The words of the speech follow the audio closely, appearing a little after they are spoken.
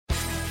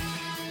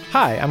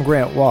Hi, I'm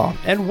Grant Wahl,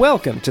 and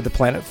welcome to the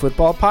Planet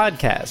Football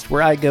Podcast,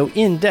 where I go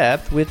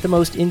in-depth with the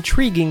most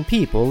intriguing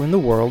people in the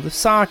world of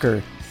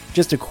soccer.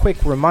 Just a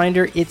quick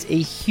reminder, it's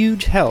a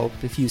huge help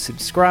if you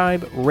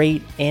subscribe,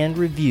 rate, and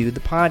review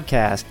the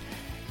podcast.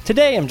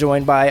 Today I'm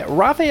joined by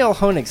Raphael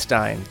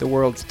Honigstein, the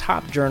world's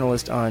top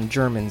journalist on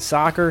German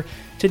soccer,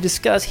 to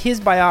discuss his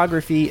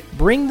biography,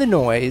 Bring the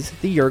Noise,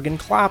 the Jurgen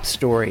Klopp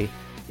story.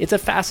 It's a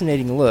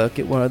fascinating look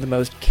at one of the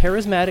most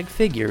charismatic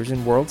figures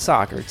in world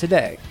soccer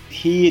today.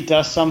 He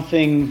does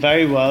something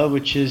very well,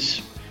 which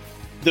is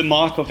the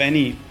mark of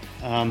any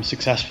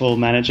successful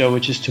manager,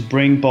 which is to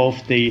bring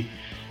both the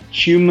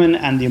human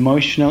and the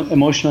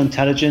emotional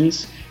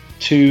intelligence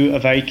to a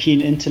very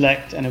keen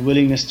intellect and a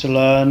willingness to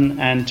learn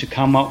and to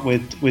come up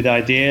with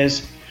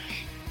ideas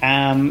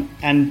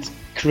and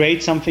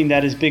create something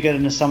that is bigger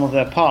than the sum of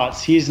their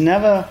parts. He's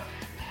never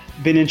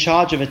been in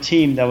charge of a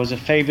team that was a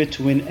favorite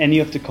to win any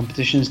of the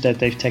competitions that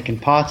they've taken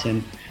part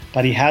in,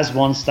 but he has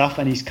won stuff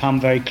and he's come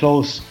very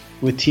close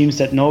with teams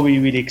that nobody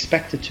really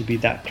expected to be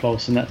that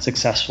close and that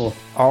successful.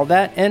 All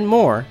that and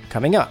more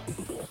coming up.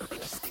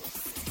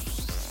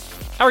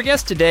 Our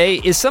guest today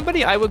is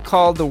somebody I would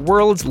call the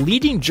world's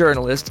leading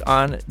journalist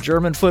on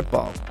German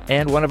football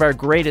and one of our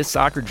greatest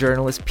soccer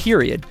journalists,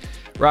 period.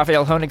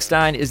 Raphael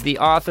Honigstein is the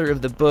author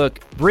of the book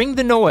Bring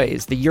the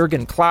Noise, the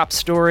Jurgen Klopp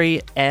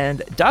story,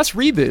 and Das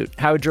Reboot,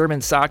 how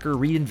German soccer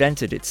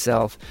reinvented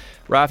itself.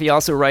 Rafi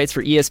also writes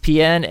for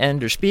ESPN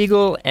and Der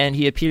Spiegel, and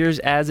he appears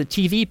as a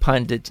TV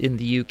pundit in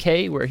the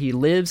UK, where he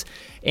lives,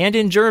 and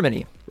in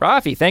Germany.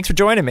 Rafi, thanks for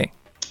joining me.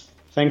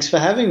 Thanks for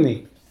having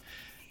me.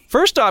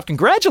 First off,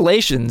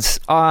 congratulations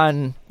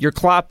on your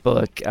Klopp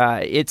book.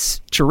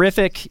 It's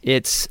terrific.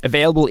 It's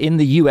available in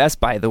the US,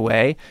 by the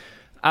way.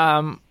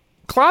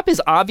 Klopp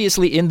is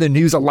obviously in the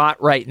news a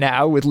lot right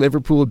now, with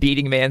Liverpool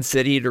beating Man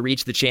City to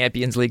reach the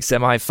Champions League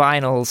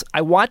semifinals.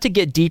 I want to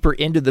get deeper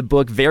into the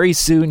book very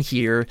soon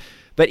here,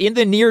 but in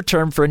the near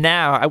term for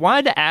now, I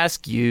wanted to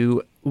ask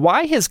you,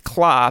 why has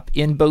Klopp,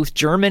 in both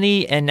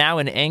Germany and now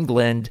in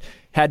England,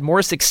 had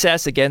more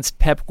success against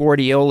Pep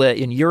Guardiola,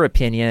 in your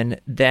opinion,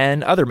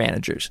 than other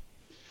managers?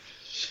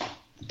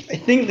 I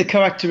think the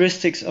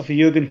characteristics of a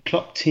Jurgen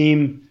Klopp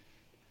team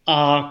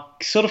are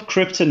sort of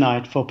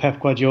kryptonite for Pep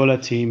Guardiola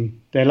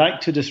team. They like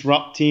to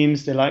disrupt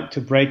teams. They like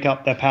to break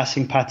up their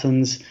passing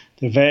patterns.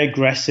 They're very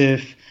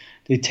aggressive.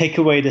 They take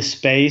away the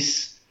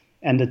space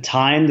and the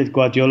time that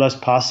Guardiola's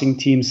passing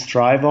teams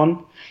thrive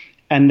on.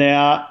 And they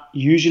are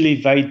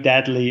usually very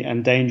deadly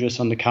and dangerous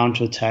on the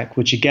counterattack,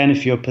 which again,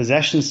 if you're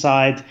possession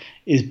side,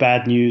 is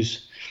bad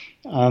news.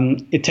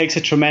 It takes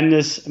a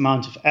tremendous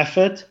amount of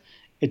effort.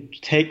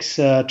 It takes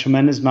a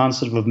tremendous amount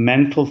sort of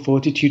mental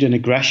fortitude and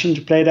aggression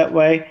to play that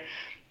way.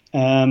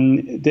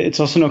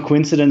 It's also no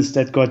coincidence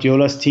that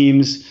Guardiola's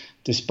teams,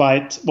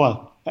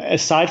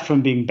 aside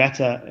from being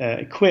better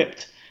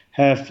equipped,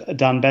 have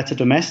done better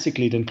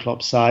domestically than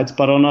Klopp's sides.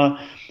 But on a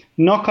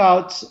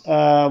knockout,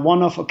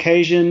 one-off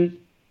occasion,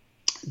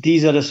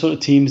 these are the sort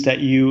of teams that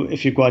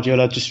if you're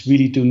Guardiola, just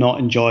really do not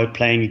enjoy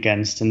playing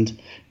against. And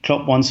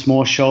Klopp once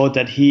more showed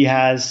that he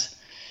has,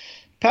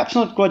 perhaps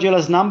not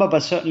Guardiola's number, but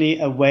certainly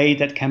a way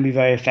that can be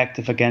very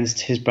effective against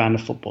his brand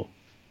of football.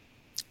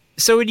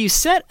 So when you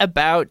set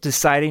about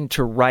deciding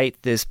to write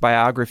this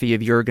biography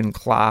of Jurgen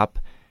Klopp,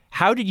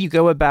 how did you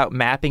go about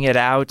mapping it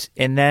out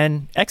and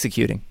then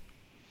executing?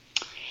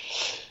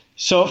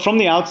 So from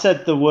the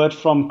outset, the word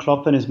from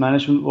Klopp and his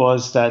management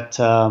was that,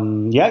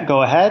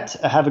 go ahead,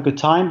 have a good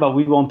time, but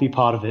we won't be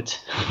part of it.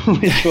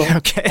 Which was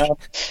okay.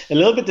 A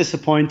little bit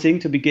disappointing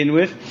to begin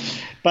with.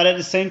 But at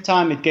the same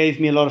time, it gave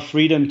me a lot of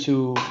freedom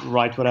to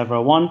write whatever I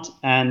want.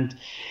 And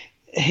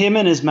him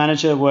and his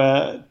manager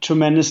were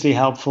tremendously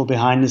helpful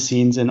behind the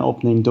scenes in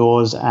opening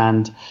doors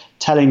and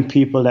telling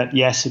people that,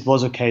 yes, it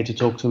was okay to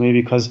talk to me,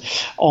 because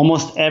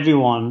almost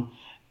everyone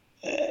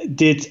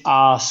did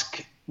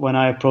ask, when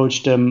I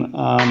approached them,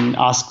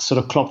 ask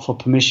sort of Klopp for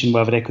permission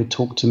whether they could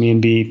talk to me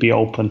and be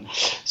open.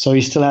 So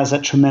he still has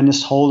that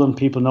tremendous hold on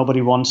people.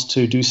 Nobody wants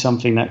to do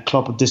something that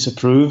Klopp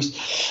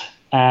disapproves.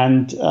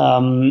 And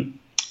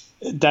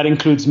that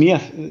includes me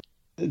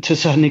to a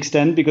certain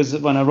extent, because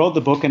when I wrote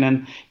the book and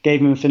then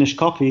gave him a finished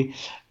copy,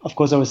 of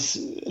course I was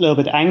a little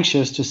bit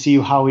anxious to see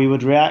how he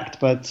would react,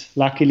 but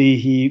luckily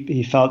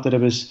he felt that it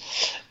was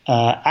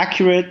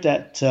accurate,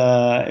 that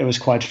it was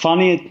quite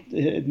funny.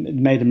 It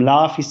made him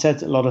laugh. He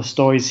said a lot of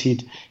stories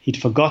he'd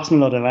forgotten,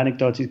 a lot of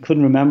anecdotes he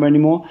couldn't remember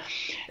anymore.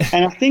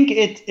 And I think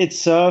it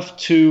served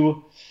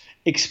to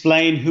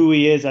explain who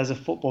he is as a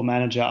football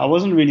manager. I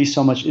wasn't really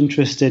so much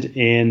interested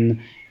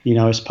in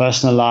his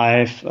personal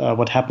life,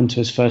 what happened to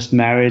his first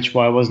marriage,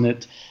 why wasn't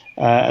it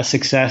a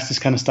success. This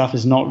kind of stuff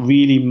is not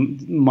really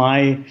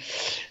my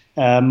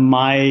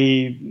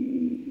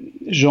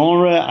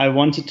genre. I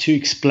wanted to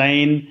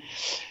explain,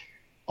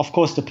 of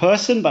course, the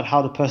person, but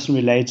how the person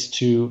relates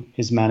to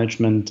his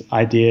management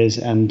ideas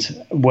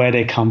and where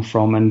they come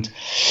from. And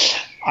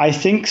I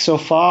think so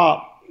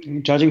far,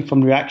 judging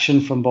from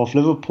reaction from both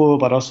Liverpool,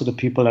 but also the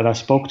people that I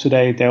spoke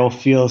today, they all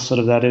feel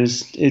sort of that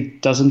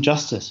it does him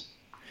justice.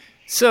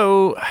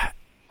 So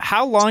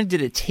how long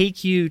did it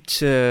take you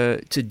to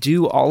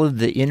do all of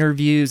the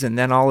interviews and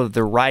then all of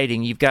the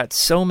writing? You've got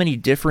so many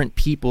different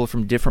people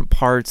from different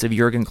parts of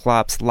Jurgen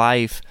Klopp's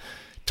life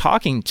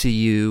talking to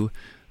you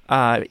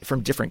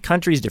from different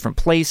countries, different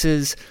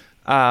places.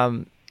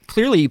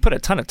 Clearly, you put a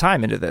ton of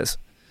time into this.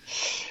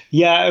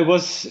 Yeah, it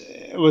was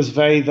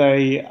very,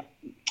 very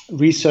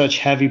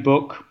research-heavy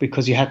book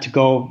because you had to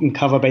go and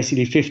cover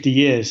basically 50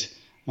 years,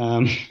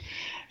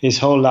 his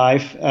whole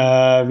life,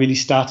 really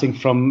starting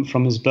from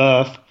his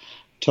birth,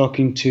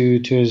 talking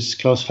to his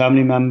close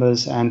family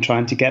members and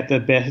trying to get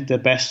the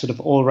best sort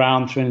of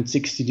all-round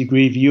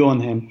 360-degree view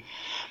on him.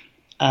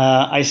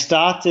 I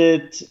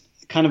started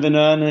kind of in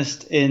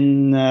earnest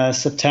in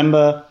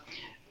September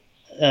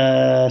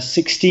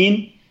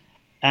 16,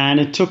 and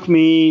it took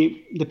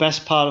me the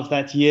best part of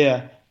that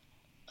year.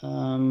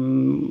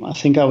 I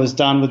think I was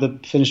done with the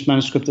finished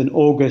manuscript in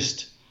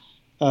August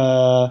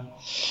of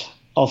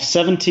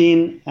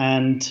 17,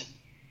 and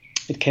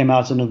it came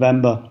out in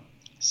November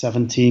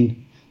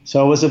 17.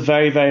 So it was a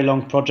very, very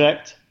long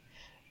project,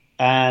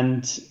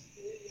 and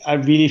I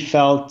really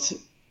felt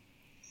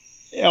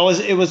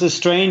it was a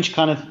strange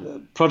kind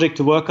of project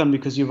to work on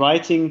because you're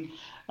writing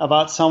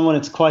about someone.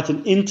 It's quite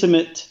an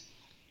intimate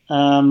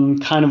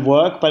kind of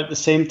work, but at the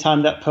same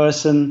time, that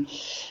person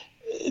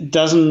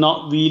does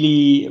not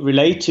really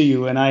relate to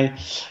you. And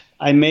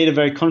I made a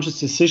very conscious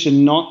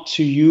decision not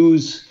to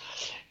use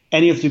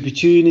any of the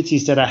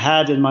opportunities that I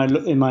had in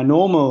my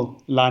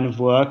normal line of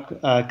work,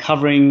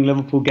 covering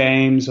Liverpool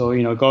games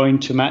or going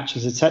to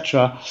matches,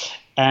 etc.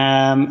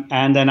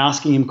 And then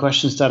asking him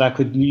questions that I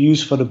could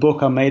use for the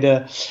book. I made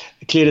a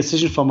clear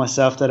decision for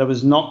myself that I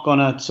was not going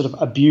to sort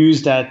of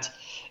abuse that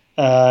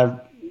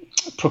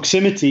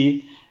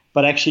proximity,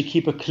 but actually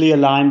keep a clear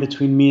line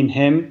between me and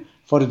him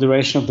for the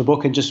duration of the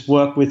book and just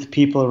work with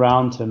people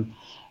around him.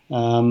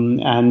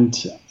 And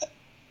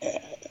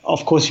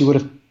of course, I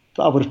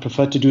would have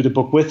preferred to do the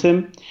book with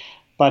him.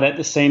 But at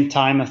the same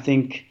time, I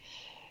think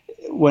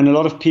when a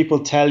lot of people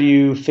tell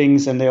you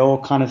things and they all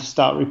kind of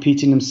start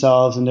repeating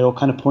themselves and they all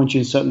kind of point you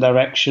in certain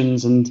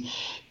directions and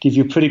give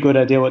you a pretty good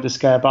idea what this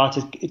guy about,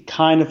 it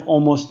kind of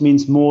almost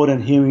means more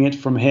than hearing it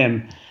from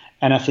him.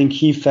 And I think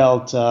he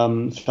felt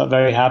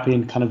very happy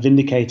and kind of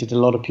vindicated a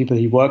lot of people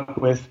he worked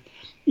with,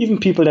 even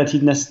people that he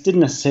didn't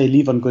necessarily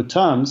leave on good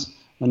terms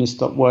when he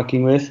stopped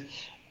working with,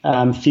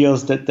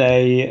 feels that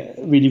they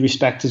really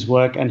respect his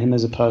work and him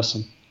as a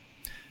person.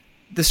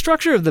 The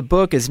structure of the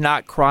book is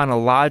not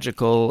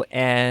chronological,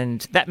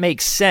 and that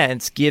makes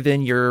sense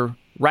given you're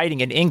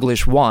writing in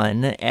English,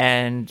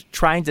 and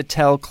trying to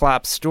tell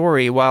Klopp's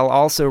story while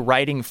also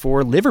writing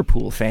for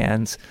Liverpool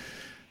fans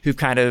who've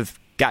kind of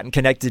gotten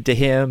connected to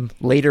him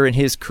later in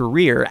his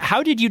career.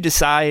 How did you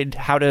decide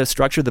how to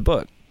structure the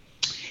book?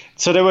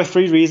 So there were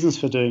three reasons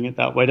for doing it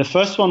that way. The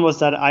first one was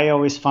that I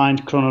always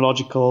find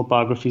chronological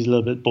biographies a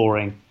little bit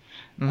boring.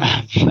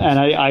 Mm-hmm. And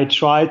I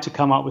tried to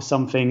come up with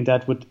something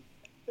that would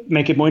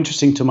make it more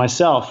interesting to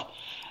myself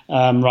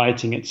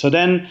writing it. So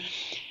then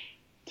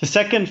the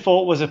second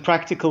thought was a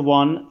practical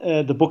one.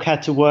 The book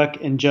had to work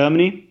in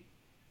Germany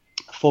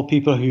for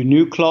people who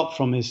knew Klopp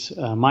from his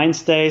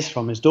Mainz days,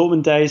 from his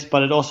Dortmund days,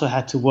 but it also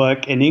had to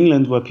work in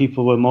England where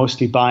people were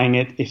mostly buying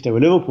it if they were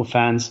Liverpool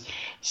fans.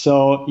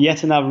 So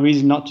yet another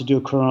reason not to do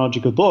a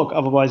chronological book.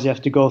 Otherwise, you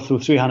have to go through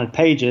 300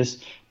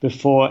 pages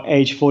before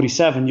age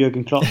 47,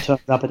 Jurgen Klopp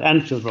turns up at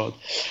Anfield Road.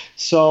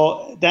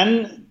 So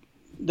then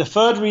the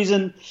third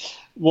reason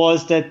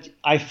was that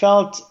I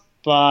felt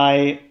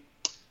by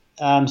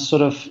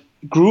sort of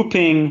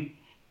grouping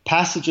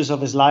passages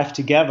of his life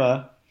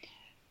together,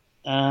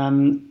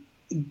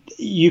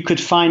 you could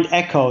find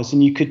echoes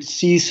and you could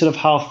see sort of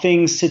how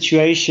things,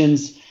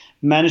 situations,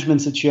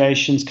 management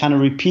situations kind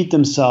of repeat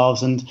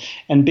themselves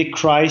and big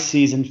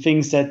crises and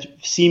things that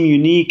seem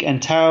unique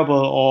and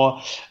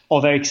terrible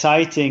or very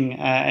exciting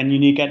and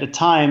unique at the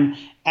time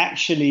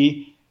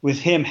actually with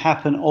him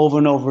happen over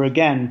and over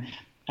again.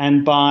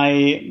 And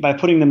by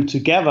putting them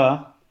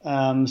together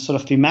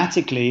sort of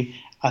thematically,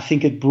 I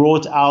think it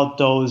brought out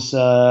those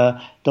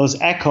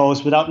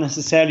echoes without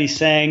necessarily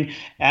saying,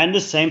 and the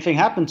same thing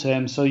happened to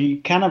him. So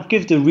you kind of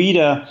give the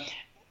reader,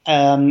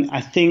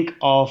 I think,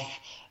 of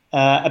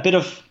a bit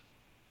of,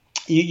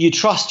 you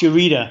trust your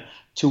reader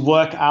to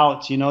work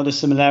out, the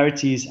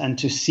similarities and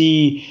to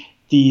see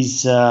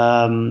these,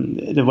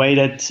 the way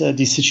that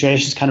these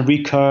situations kind of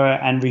recur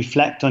and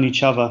reflect on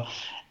each other.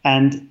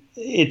 And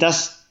it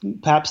does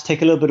perhaps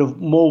take a little bit of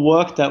more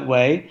work that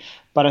way.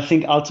 But I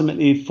think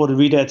ultimately for the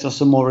reader, it's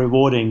also more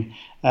rewarding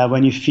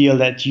when you feel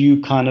that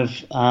you kind of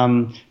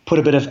put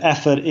a bit of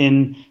effort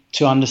in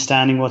to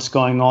understanding what's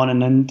going on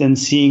and then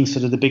seeing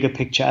sort of the bigger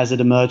picture as it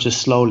emerges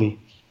slowly.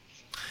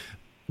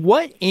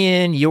 What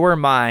in your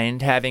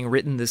mind, having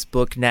written this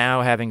book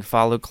now, having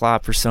followed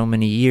Klopp for so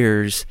many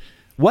years,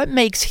 what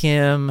makes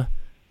him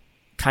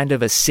kind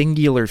of a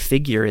singular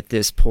figure at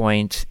this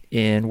point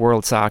in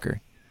world soccer?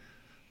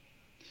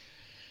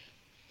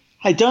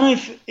 I don't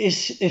know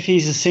if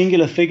he's a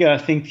singular figure. I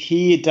think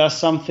he does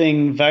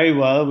something very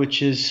well,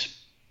 which is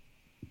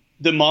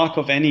the mark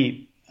of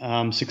any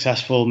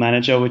successful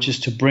manager, which is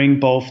to bring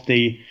both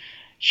the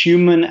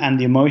human and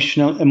the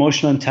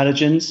emotional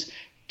intelligence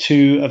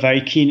to a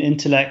very keen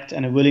intellect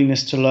and a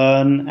willingness to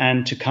learn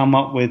and to come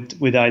up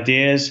with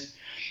ideas,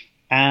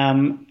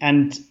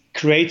 and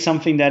create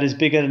something that is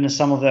bigger than the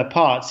sum of their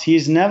parts.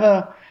 He's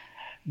never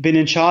been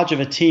in charge of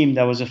a team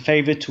that was a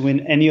favorite to win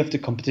any of the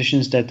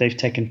competitions that they've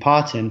taken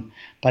part in,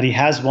 but he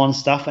has won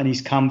stuff, and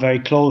he's come very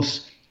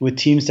close with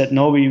teams that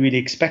nobody really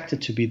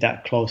expected to be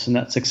that close and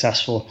that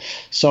successful.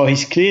 So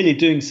he's clearly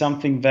doing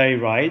something very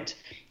right,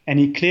 and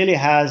he clearly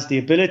has the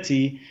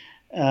ability,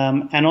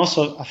 and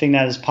also I think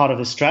that is part of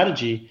his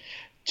strategy,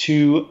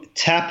 to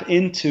tap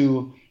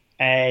into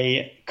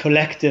a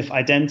collective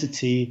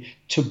identity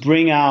to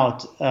bring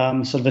out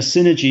sort of a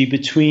synergy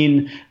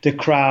between the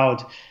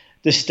crowd,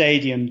 the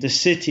stadium, the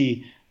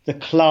city, the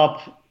club,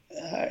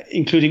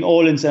 including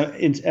all its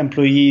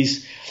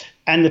employees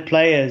and the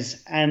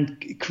players,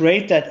 and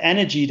create that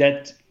energy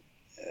that,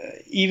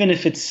 even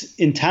if it's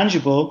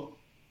intangible,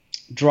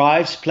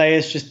 drives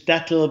players just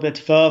that little bit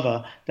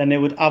further than they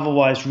would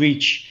otherwise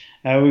reach.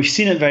 We've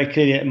seen it very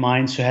clearly at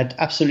Mainz, who had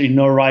absolutely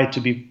no right to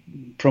be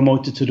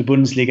promoted to the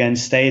Bundesliga and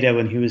stay there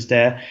when he was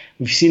there.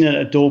 We've seen it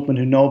at Dortmund,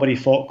 who nobody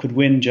thought could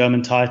win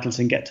German titles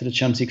and get to the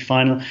Champions League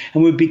final.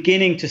 And we're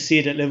beginning to see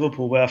it at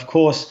Liverpool, where, of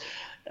course,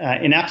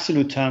 in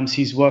absolute terms,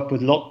 he's worked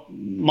with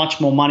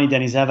much more money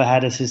than he's ever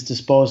had at his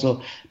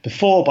disposal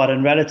before. But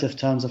in relative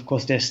terms, of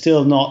course, they're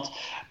still not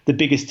the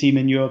biggest team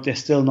in Europe. They're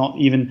still not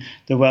even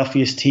the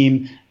wealthiest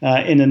team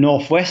in the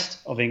northwest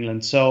of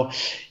England. So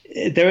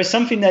there is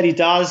something that he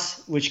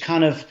does which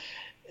kind of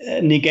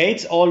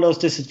negates all those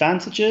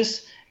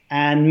disadvantages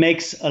and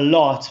makes a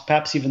lot,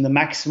 perhaps even the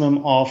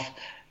maximum of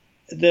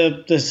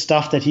the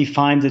stuff that he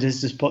finds at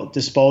his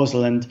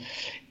disposal. And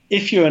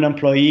if you're an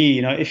employee,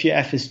 if you're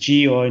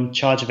FSG or in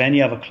charge of any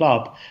other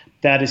club,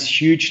 that is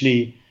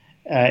hugely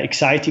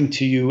exciting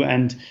to you.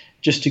 And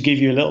just to give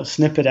you a little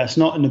snippet that's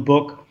not in the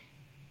book,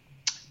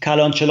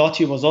 Carlo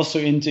Ancelotti was also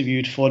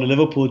interviewed for the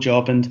Liverpool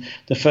job, and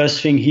the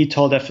first thing he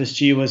told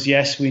FSG was,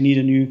 yes, we need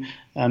a new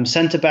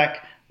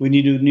centre-back, we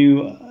need a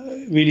new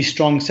really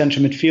strong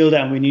central midfielder,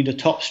 and we need a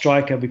top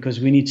striker because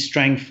we need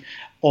strength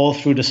all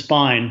through the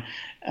spine.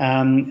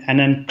 And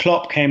then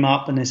Klopp came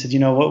up and they said,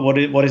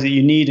 what is it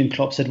you need? And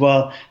Klopp said,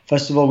 well,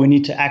 first of all, we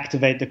need to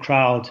activate the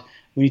crowd.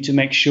 We need to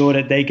make sure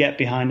that they get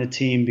behind the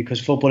team, because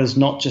football is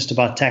not just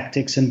about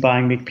tactics and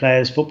buying big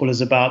players. Football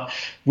is about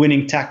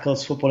winning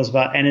tackles. Football is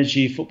about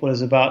energy. Football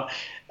is about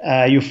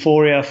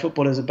euphoria.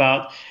 Football is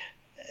about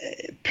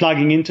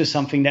plugging into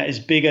something that is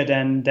bigger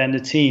than the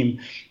team.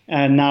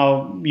 And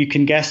now you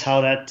can guess how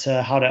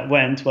that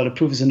went. Well, the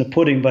proof is in the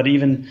pudding. But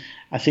even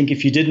I think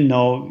if you didn't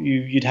know,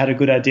 you'd had a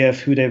good idea of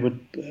who they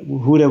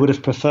would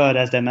have preferred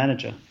as their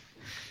manager.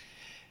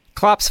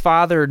 Klopp's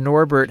father,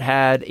 Norbert,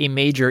 had a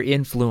major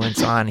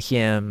influence on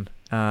him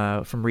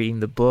from reading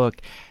the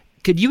book.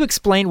 Could you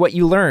explain what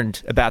you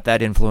learned about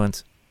that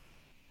influence?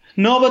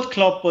 Norbert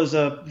Klopp was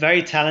a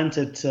very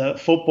talented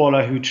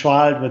footballer who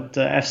trialed with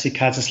FC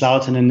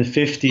Kaiserslautern in the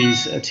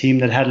 50s, a team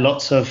that had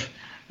lots of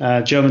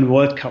German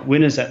World Cup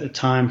winners at the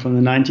time from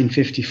the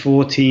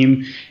 1954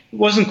 team. It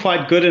wasn't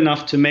quite good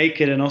enough to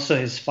make it, and also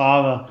his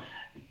father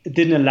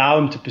didn't allow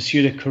him to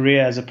pursue a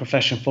career as a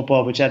professional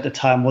footballer, which at the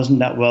time wasn't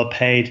that well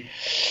paid.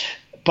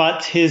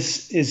 But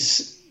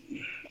his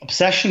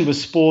obsession with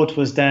sport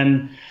was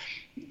then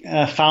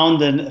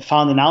found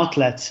an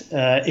outlet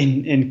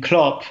in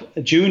Klopp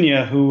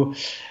Jr., who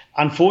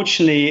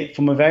unfortunately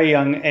from a very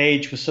young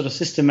age was sort of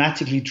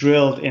systematically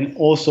drilled in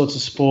all sorts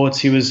of sports.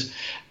 He was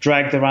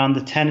dragged around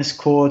the tennis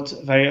court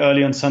very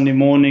early on Sunday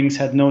mornings,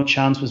 had no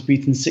chance, was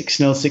beaten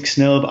 6-0,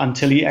 6-0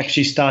 until he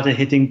actually started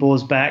hitting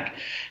balls back.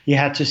 He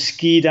had to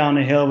ski down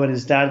a hill where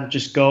his dad would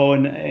just go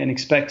and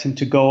expect him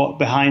to go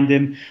behind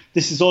him.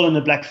 This is all in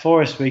the Black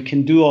Forest, where you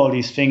can do all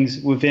these things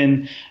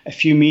within a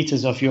few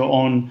meters of your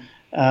own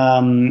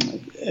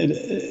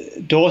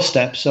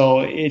doorstep. So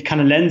it kind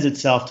of lends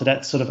itself to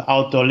that sort of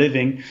outdoor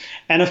living.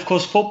 And of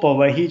course, football,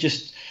 where he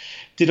just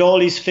did all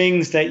these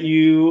things that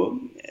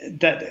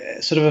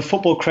sort of a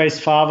football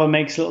crazed father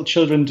makes little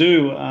children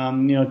do.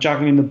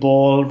 Juggling the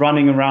ball,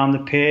 running around the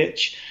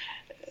pitch,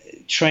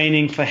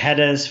 training for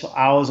headers for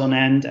hours on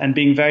end, and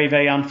being very,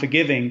 very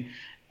unforgiving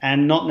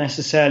and not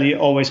necessarily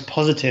always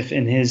positive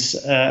in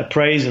his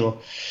appraisal.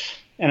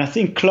 And I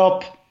think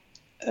Klopp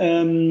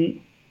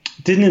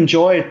didn't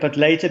enjoy it, but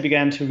later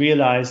began to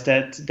realize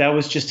that that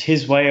was just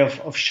his way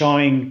of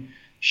showing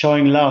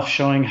love,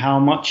 showing how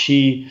much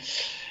he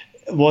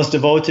was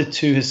devoted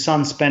to his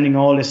son, spending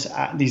all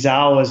these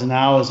hours and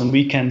hours and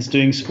weekends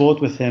doing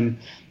sport with him.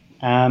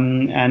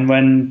 And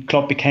when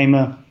Klopp became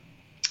a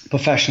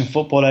professional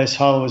footballer, his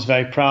father was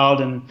very proud,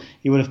 and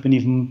he would have been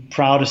even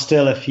prouder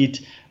still if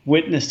he'd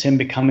witnessed him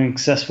becoming a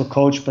successful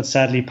coach, but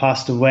sadly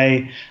passed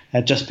away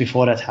just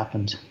before that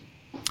happened.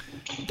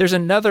 There's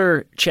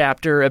another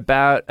chapter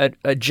about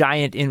a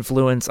giant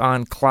influence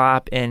on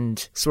Klopp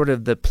and sort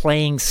of the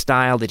playing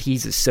style that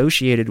he's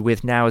associated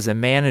with now as a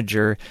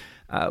manager.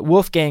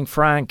 Wolfgang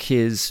Frank,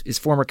 his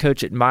former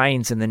coach at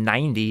Mainz in the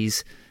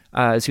 90s,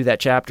 is who that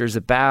chapter is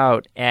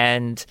about.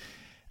 And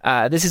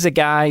This is a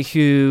guy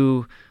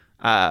who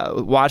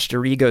watched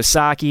Arrigo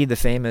Sacchi, the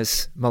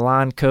famous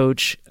Milan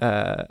coach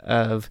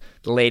of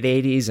the late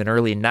 80s and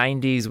early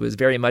 90s, was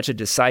very much a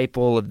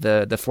disciple of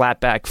the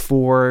flat-back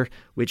four,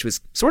 which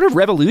was sort of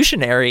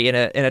revolutionary in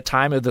a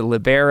time of the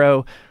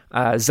libero,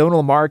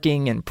 zonal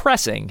marking and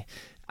pressing.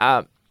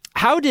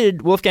 How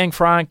did Wolfgang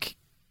Frank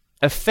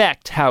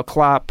affect how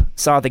Klopp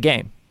saw the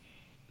game?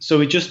 So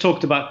we just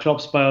talked about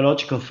Klopp's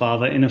biological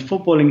father. In a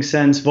footballing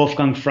sense,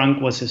 Wolfgang Frank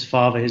was his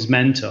father, his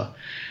mentor.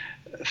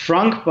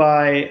 Frank,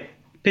 by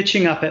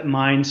pitching up at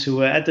Mainz, who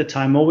were at the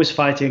time always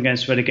fighting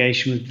against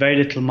relegation with very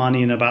little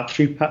money and about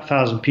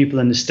 3,000 people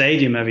in the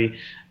stadium every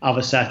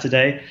other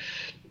Saturday,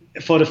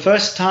 for the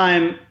first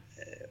time,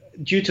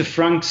 due to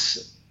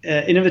Frank's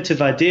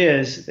innovative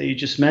ideas that you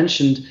just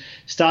mentioned,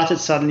 started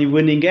suddenly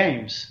winning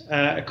games.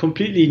 A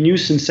completely new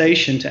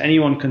sensation to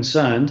anyone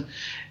concerned,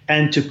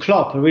 and to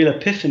Klopp, a real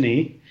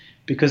epiphany,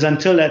 because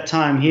until that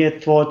time he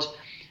had thought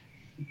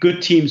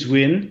good teams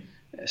win,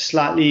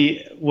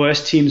 slightly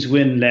worse teams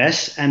win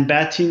less, and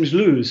bad teams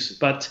lose.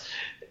 But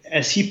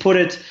as he put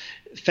it,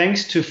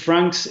 thanks to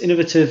Frank's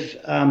innovative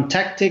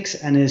tactics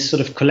and his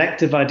sort of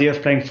collective idea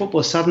of playing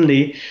football,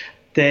 suddenly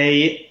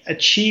they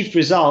achieved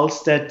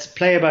results that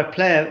player by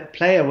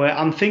player were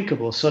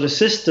unthinkable. So the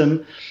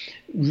system,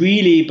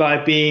 really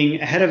by being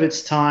ahead of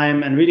its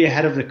time and really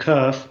ahead of the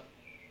curve,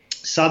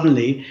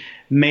 suddenly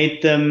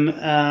made them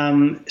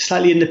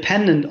slightly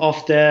independent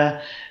of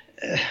their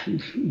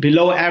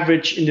below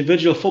average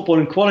individual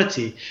footballing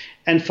quality.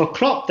 And for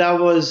Klopp, that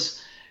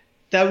was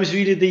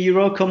really the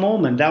Eureka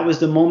moment. That was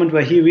the moment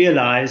where he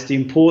realized the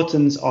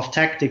importance of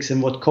tactics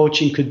and what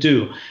coaching could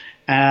do.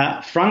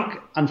 Frank,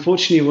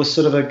 unfortunately, was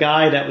sort of a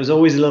guy that was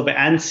always a little bit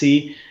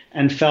antsy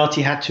and felt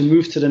he had to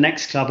move to the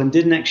next club and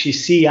didn't actually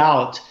see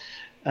out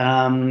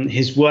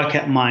his work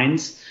at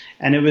Mainz.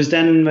 And it was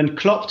then when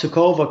Klopp took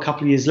over a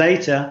couple of years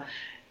later,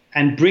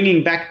 and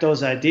bringing back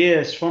those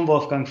ideas from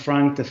Wolfgang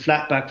Frank, the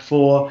flat back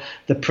four,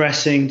 the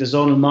pressing, the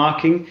zonal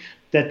marking,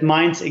 that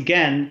Mainz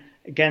again,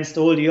 against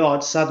all the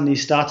odds, suddenly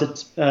started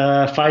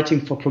fighting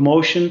for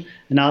promotion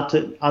and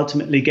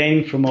ultimately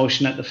gaining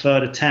promotion at the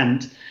third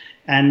attempt.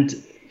 And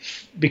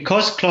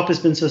because Klopp has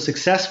been so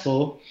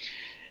successful,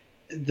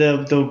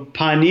 the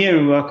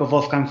pioneering work of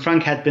Wolfgang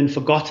Frank had been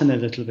forgotten a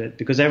little bit,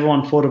 because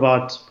everyone thought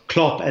about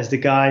Klopp as the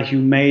guy who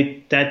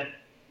made that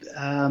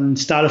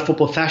style of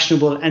football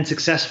fashionable and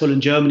successful in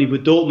Germany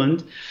with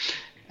Dortmund.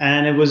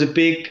 And it was a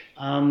big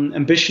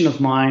ambition of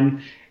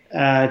mine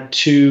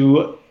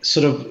to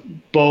sort of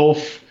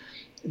both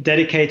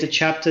dedicate a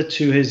chapter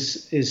to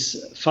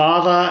his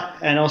father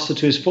and also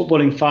to his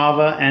footballing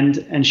father,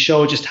 and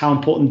show just how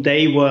important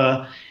they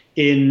were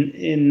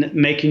in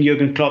making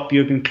Jurgen Klopp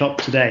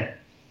today.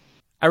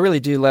 I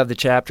really do love the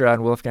chapter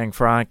on Wolfgang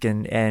Frank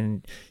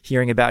and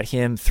hearing about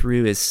him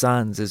through his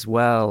sons as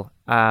well.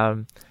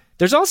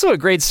 There's also a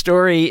great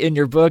story in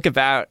your book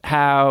about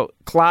how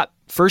Klopp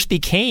first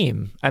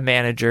became a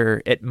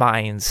manager at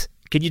Mainz.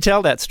 Could you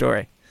tell that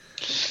story?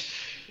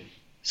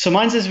 So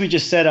Mainz, as we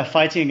just said, are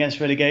fighting against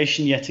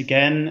relegation yet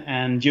again,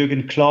 and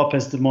Jurgen Klopp,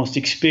 as the most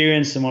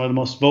experienced and one of the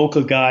most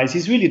vocal guys,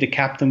 he's really the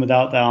captain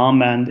without the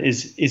armband,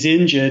 is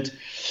injured.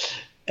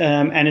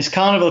 And it's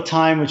carnival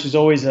time, which is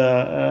always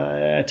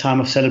a time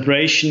of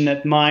celebration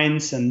at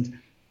Mainz, and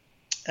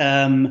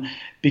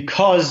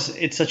because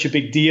it's such a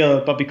big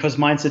deal, but because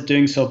Mainz are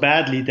doing so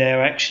badly,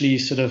 they're actually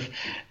sort of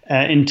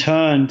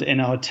interned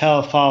in a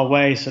hotel far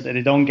away so that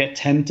they don't get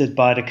tempted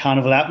by the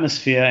carnival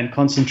atmosphere and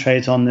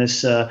concentrate on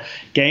this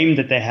game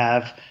that they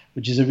have,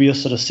 which is a real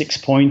sort of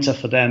 6-pointer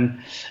for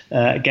them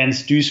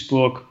against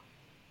Duisburg.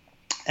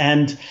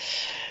 And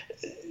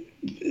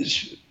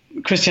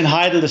Christian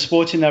Heidel, the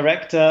sporting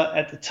director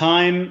at the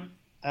time,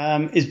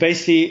 is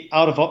basically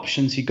out of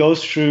options. He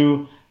goes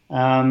through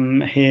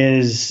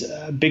his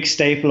big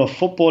staple of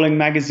footballing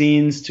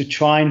magazines to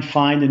try and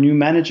find a new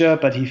manager,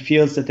 but he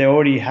feels that they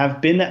already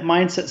have been at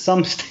Mainz at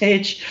some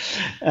stage,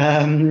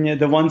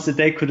 the ones that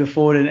they could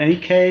afford in any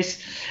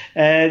case.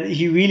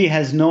 He really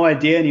has no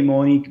idea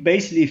anymore. He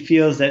basically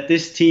feels that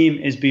this team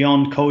is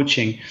beyond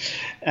coaching,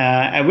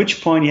 at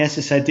which point he has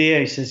this idea.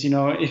 He says,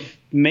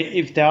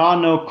 if there are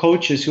no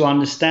coaches who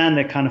understand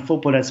that kind of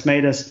football that's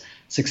made us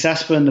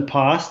successful in the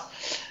past,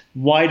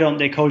 why don't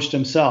they coach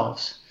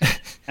themselves?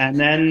 And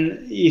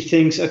then he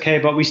thinks, okay,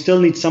 but we still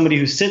need somebody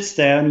who sits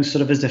there and who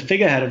sort of is the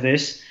figurehead of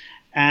this.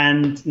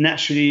 And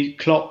naturally,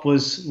 Klopp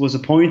was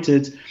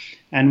appointed.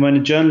 And when the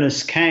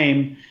journalists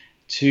came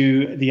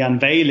to the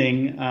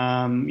unveiling,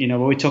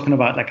 we're talking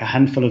about like a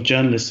handful of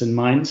journalists in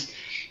Mainz,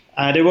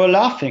 they were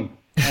laughing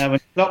when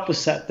Klopp was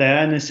sat there,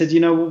 and they said,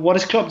 what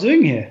is Klopp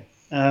doing here?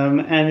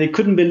 And they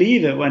couldn't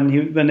believe it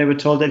when they were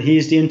told that he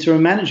is the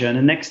interim manager. And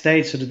the next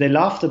day, sort of, they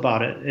laughed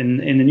about it in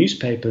the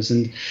newspapers.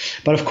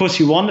 But of course,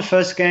 he won the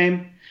first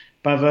game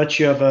by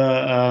virtue of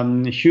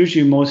a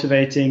hugely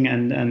motivating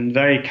and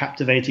very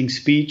captivating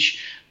speech,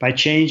 by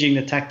changing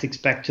the tactics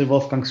back to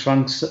Wolfgang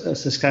Frank's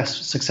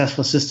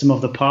successful system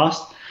of the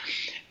past.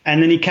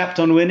 And then he kept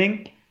on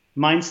winning.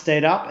 Mainz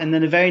stayed up, and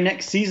then the very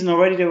next season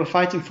already they were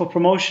fighting for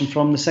promotion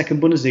from the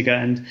second Bundesliga.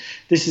 And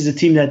this is a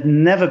team that had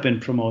never been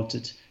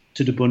promoted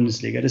to the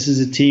Bundesliga. This is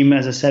a team,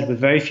 as I said, with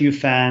very few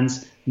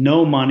fans,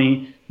 no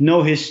money,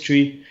 no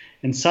history,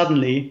 and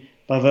suddenly,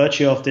 by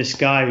virtue of this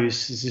guy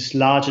who's this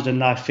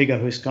larger-than-life figure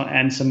who's got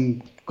and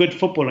some good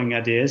footballing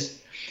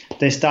ideas,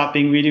 they start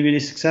being really, really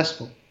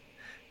successful.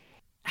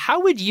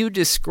 How would you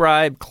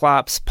describe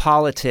Klopp's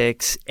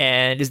politics,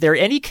 and is there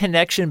any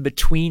connection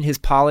between his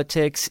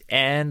politics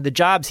and the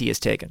jobs he has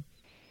taken?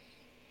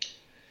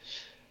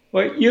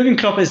 Well, Jurgen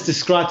Klopp has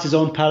described his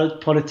own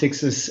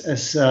politics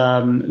as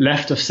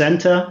left of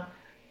center.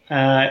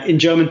 In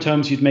German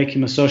terms, you'd make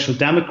him a social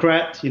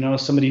democrat,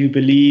 somebody who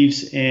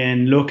believes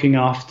in looking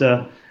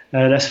after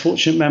less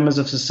fortunate members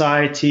of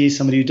society,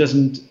 somebody who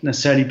doesn't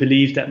necessarily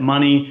believe that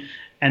money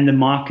and the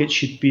market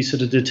should be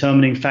sort of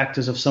determining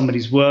factors of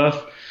somebody's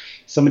worth.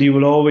 Somebody who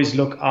will always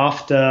look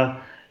after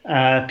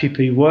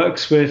people he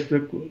works with,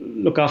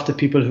 look after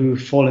people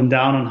who've fallen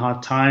down on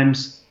hard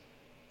times,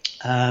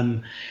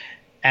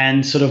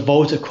 and sort of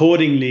vote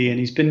accordingly. And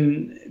he's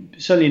been,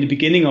 certainly in the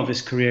beginning of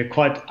his career,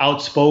 quite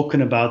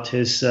outspoken about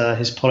his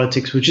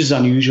politics, which is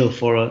unusual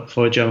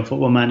for a German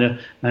football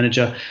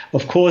manager.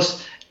 Of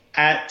course,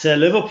 at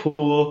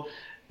Liverpool,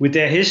 with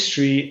their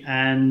history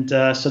and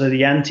sort of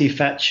the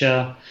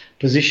anti-Thatcher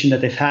position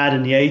that they've had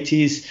in the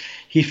 80s,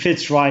 he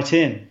fits right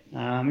in.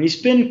 He's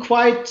been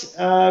quite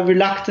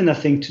reluctant, I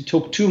think, to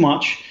talk too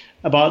much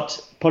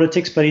about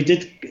politics, but he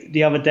did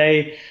the other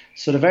day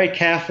sort of very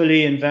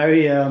carefully and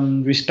very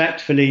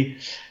respectfully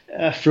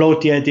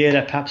float the idea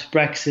that perhaps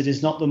Brexit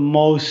is not the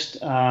most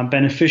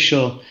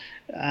beneficial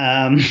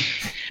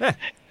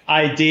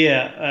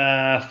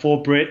idea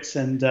for Brits,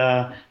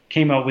 and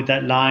came up with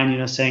that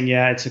line, saying,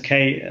 yeah, it's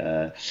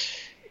okay.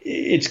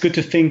 It's good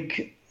to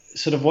think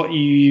sort of what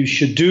you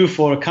should do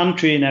for a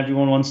country, and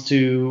everyone wants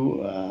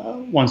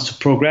to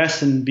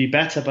progress and be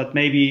better, but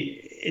maybe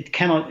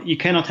you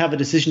cannot have a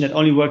decision that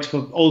only works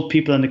for old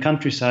people in the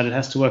countryside. It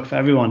has to work for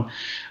everyone,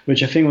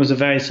 which I think was a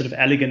very sort of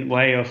elegant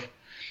way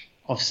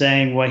of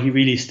saying where he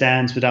really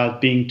stands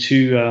without being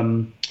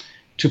too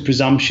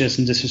presumptuous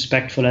and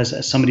disrespectful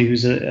as somebody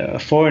who's a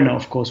foreigner,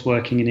 of course,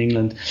 working in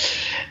England.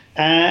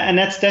 And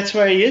that's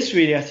where he is,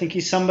 really. I think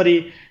he's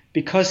somebody,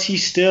 because he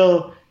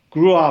still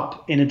grew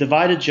up in a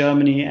divided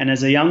Germany, and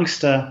as a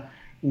youngster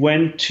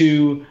went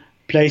to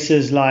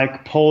places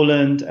like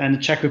Poland and the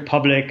Czech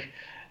Republic,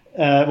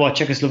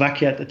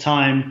 Czechoslovakia at the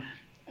time,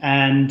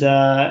 and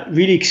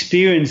really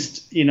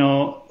experienced,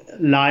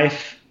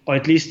 life, or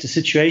at least the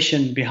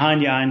situation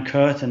behind the Iron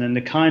Curtain, and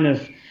the kind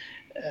of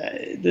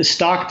the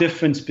stark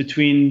difference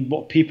between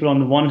what people on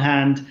the one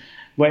hand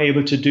were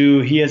able to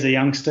do. He, as a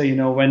youngster,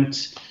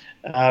 went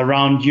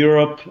around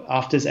Europe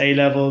after his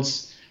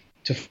A-levels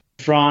to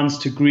France,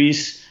 to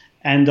Greece,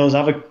 and those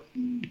other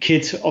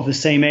kids of the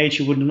same age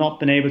who would have not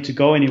been able to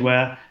go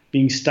anywhere,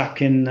 being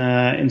stuck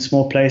in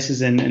small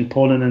places in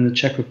Poland and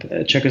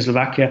the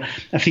Czechoslovakia.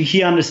 I think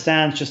he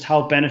understands just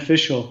how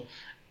beneficial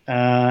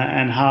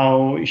and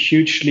how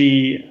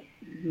hugely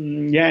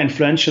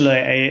influential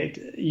a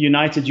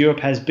united Europe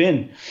has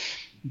been.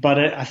 But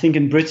I think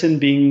in Britain,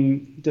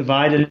 being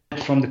divided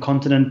from the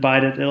continent by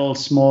that little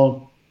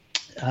small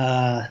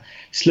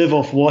sliver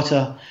of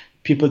water,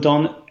 people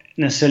don't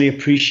necessarily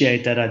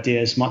appreciate that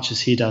idea as much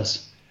as he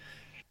does.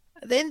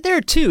 Then there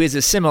too is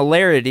a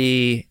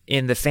similarity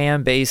in the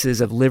fan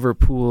bases of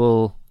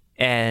Liverpool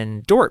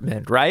and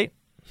Dortmund, right?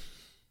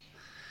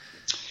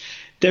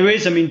 There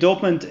is. I mean,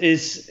 Dortmund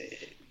is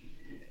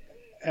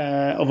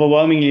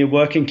overwhelmingly a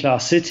working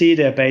class city.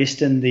 They're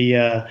based in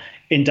the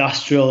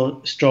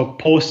industrial /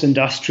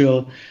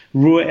 post-industrial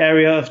Ruhr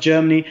area of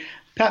Germany.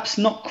 Perhaps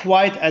not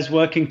quite as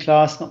working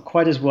class, not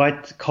quite as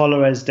white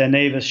collar as their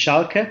neighbors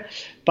Schalke,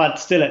 but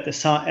still at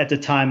the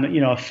time,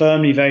 a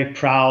firmly very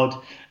proud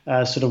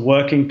sort of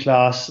working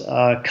class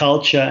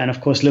culture. And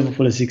of course,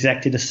 Liverpool is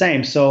exactly the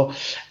same. So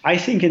I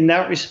think in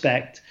that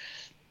respect,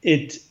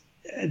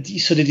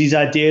 sort of these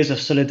ideas of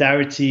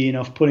solidarity and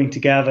of pulling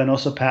together, and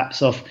also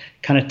perhaps of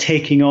kind of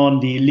taking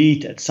on the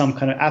elite at some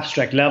kind of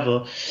abstract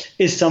level,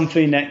 is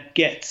something that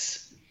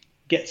gets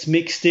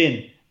mixed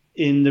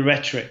in the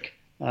rhetoric.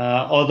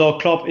 Although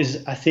Klopp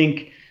is, I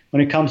think,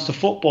 when it comes to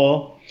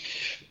football,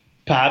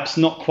 perhaps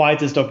not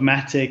quite as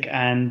dogmatic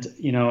and,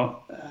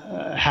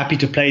 happy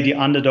to play the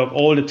underdog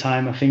all the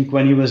time. I think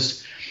when he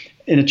was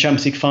in a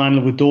Champions League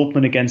final with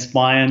Dortmund against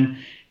Bayern,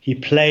 he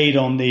played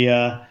on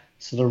the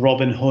sort of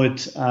Robin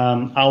Hood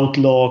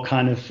outlaw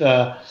kind of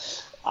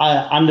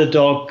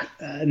underdog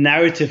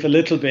narrative a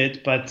little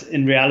bit. But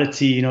in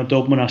reality,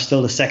 Dortmund are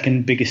still the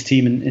second biggest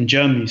team in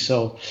Germany.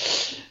 So,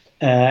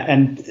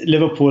 and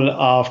Liverpool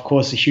are, of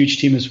course, a huge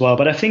team as well.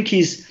 But I think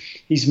he's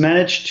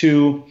managed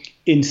to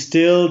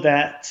instill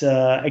that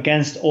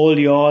against all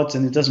the odds,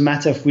 and it doesn't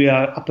matter if we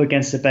are up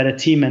against a better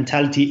team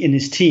mentality in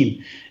his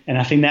team. And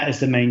I think that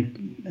is the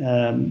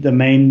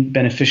main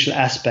beneficial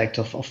aspect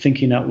of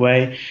thinking that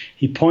way.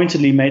 He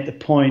pointedly made the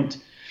point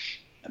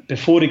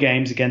before the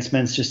games against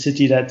Manchester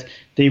City that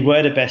they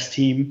were the best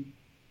team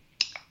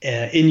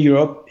in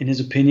Europe, in his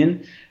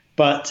opinion.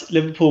 but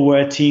Liverpool were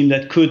a team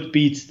that could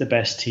beat the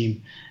best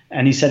team.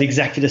 And he said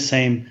exactly the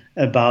same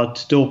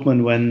about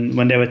Dortmund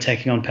when they were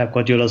taking on Pep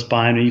Guardiola's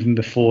Bayern, or even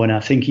before. And I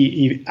think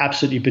he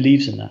absolutely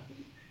believes in that.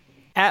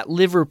 At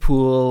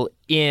Liverpool,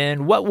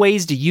 in what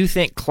ways do you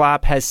think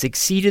Klopp has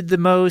succeeded the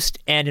most,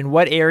 and in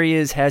what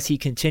areas has he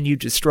continued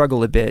to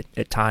struggle a bit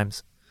at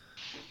times?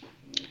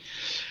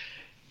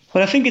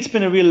 Well, I think it's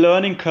been a real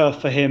learning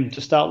curve for him to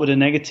start with the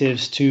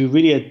negatives, to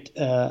really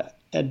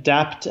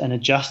adapt and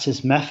adjust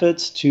his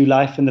methods to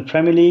life in the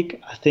Premier League.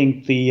 I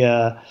think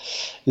the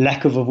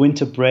lack of a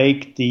winter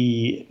break,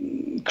 the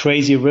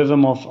crazy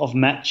rhythm of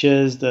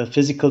matches, the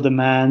physical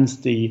demands,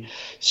 the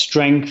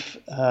strength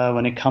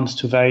when it comes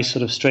to very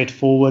sort of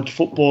straightforward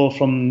football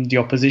from the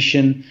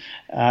opposition,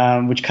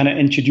 which kind of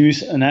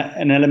introduce an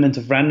element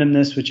of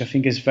randomness, which I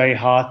think is very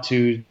hard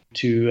to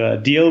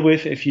deal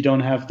with if you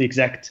don't have the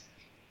exact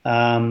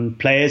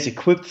players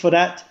equipped for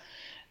that.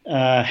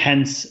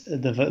 Hence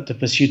the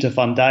pursuit of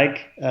Van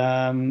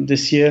Dijk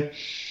this year.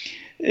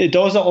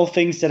 Those are all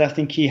things that I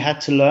think he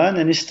had to learn,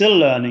 and is still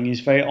learning.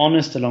 He's very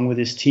honest along with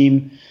his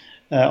team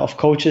of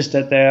coaches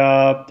that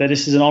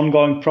this is an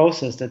ongoing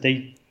process, that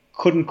they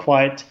couldn't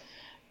quite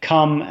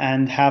come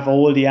and have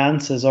all the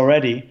answers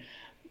already,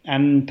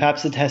 and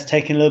perhaps it has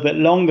taken a little bit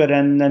longer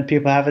than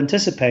people have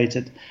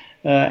anticipated.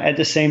 At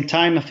the same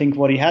time, I think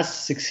what he has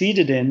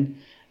succeeded in,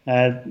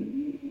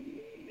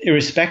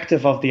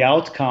 irrespective of the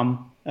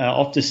outcome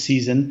of this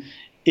season,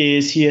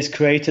 is he has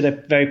created a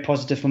very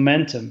positive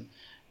momentum.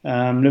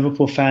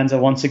 Liverpool fans are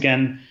once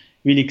again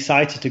really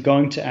excited to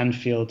going to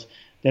Anfield.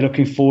 They're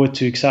looking forward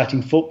to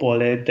exciting football.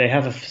 They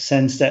have a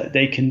sense that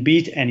they can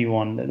beat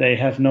anyone. They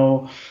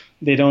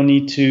don't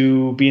need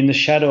to be in the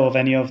shadow of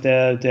any of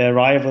their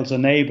rivals or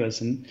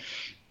neighbours. And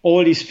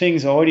all these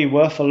things are already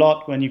worth a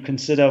lot when you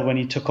consider when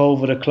he took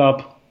over the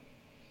club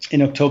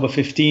in October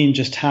 15,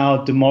 just how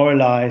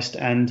demoralised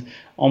and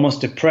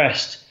almost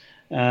depressed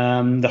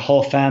the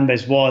whole fan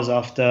base was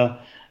after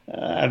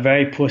a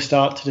very poor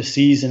start to the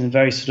season, a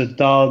very sort of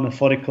dull,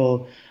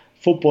 methodical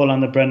football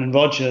under Brendan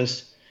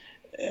Rodgers.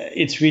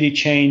 It's really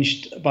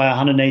changed by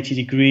 180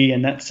 degree,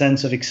 and that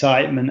sense of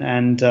excitement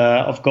and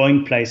of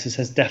going places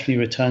has definitely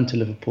returned to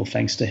Liverpool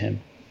thanks to him.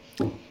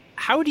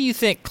 How do you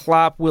think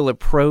Klopp will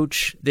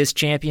approach this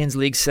Champions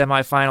League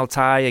semi-final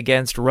tie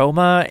against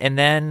Roma and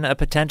then a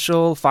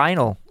potential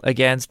final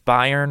against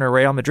Bayern or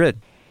Real Madrid?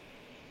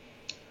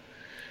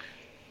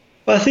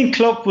 Well, I think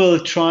Klopp will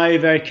try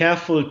very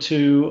careful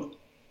to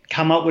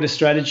come up with a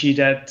strategy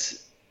that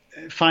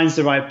finds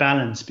the right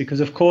balance, because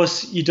of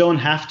course you don't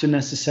have to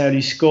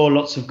necessarily score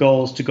lots of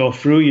goals to go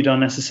through. You don't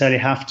necessarily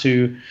have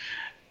to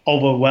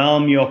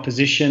overwhelm your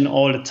opposition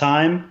all the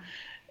time.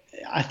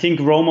 I think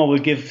Roma will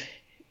give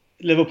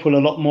Liverpool a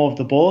lot more of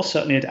the ball,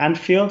 certainly at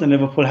Anfield, and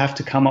Liverpool have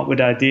to come up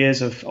with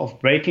ideas of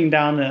breaking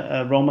down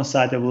a Roma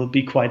side that will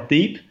be quite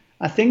deep,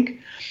 I think.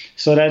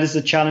 So that is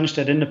a challenge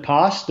that in the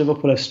past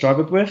Liverpool have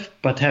struggled with,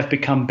 but have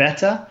become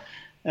better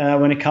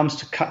when it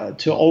comes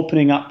to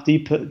opening up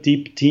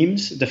deep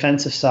teams,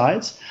 defensive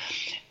sides.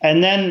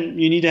 And then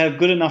you need to have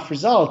good enough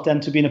result then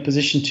to be in a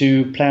position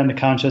to play on the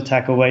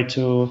counter-attack away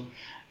to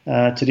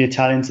the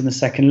Italians in the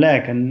second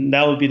leg. And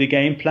that will be the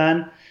game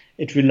plan.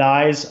 It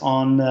relies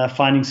on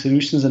finding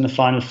solutions in the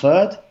final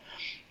third.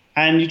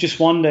 And you just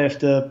wonder if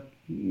the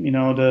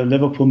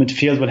Liverpool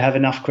midfield will have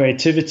enough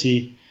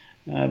creativity,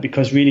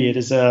 because really it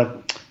is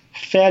a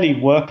fairly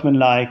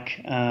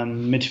workmanlike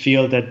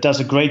midfield that does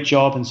a great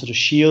job in sort of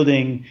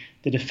shielding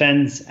the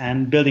defense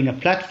and building a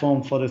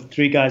platform for the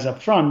three guys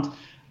up front,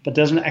 but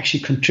doesn't actually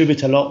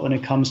contribute a lot when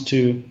it comes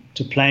to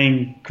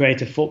playing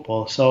creative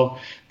football. So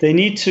they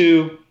need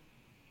to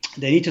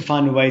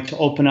find a way to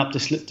open up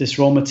this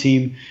Roma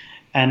team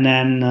and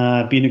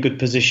then be in a good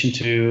position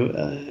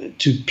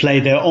to play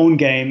their own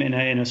game in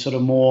a sort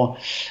of more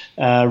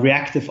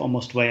reactive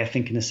almost way, I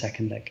think, in the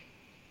second leg.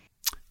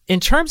 In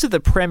terms of the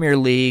Premier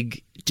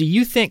League, do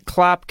you think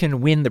Klopp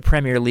can win the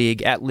Premier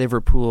League at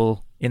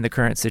Liverpool in the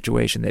current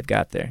situation they've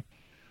got there?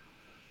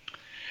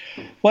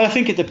 Well, I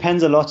think it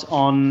depends a lot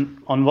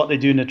on what they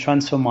do in the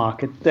transfer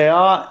market. They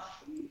are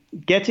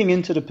getting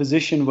into the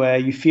position where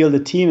you feel the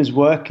team is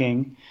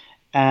working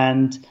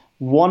and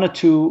one or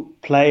two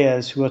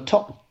players who are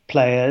top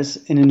players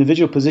in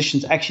individual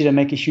positions actually that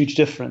make a huge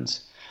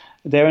difference.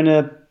 They're in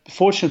a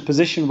fortunate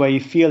position where you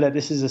feel that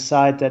this is a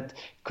side that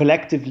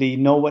collectively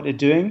know what they're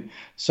doing.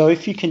 So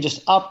if you can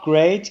just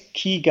upgrade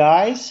key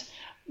guys,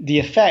 the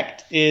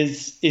effect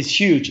is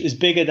huge, is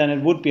bigger than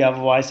it would be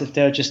otherwise if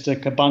they're just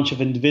like a bunch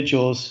of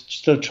individuals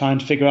still trying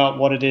to figure out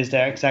what it is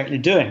they're exactly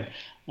doing.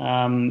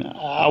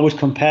 I would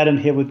compare them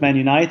here with Man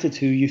United,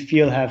 who you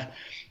feel have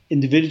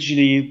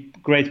individually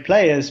great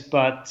players,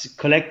 but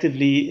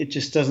collectively it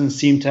just doesn't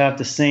seem to have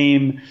the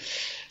same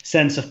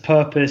sense of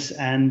purpose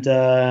and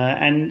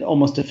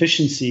almost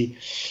efficiency.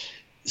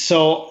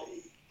 So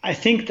I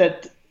think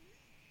that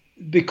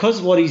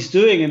because what he's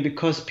doing and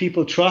because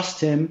people trust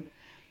him,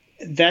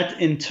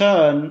 that in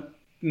turn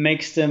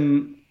makes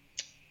them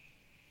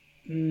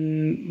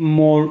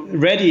more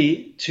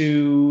ready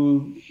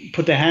to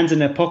put their hands in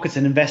their pockets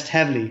and invest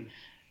heavily.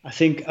 I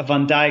think a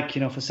Van Dijk,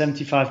 for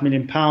 £75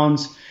 million,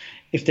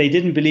 if they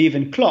didn't believe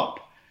in Klopp,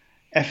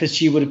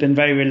 FSG would have been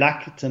very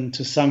reluctant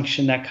to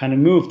sanction that kind of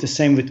move. The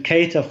same with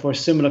Keita for a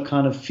similar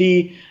kind of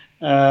fee,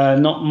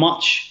 not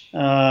much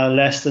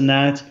less than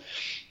that.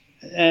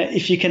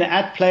 If you can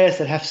add players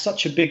that have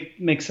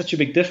make such a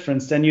big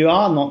difference, then you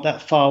are not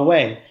that far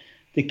away.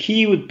 The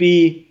key would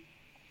be,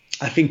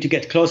 I think, to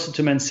get closer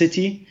to Man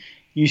City.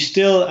 You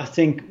still, I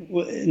think,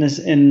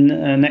 in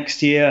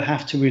next year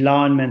have to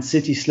rely on Man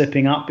City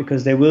slipping up,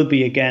 because they will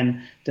be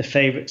again the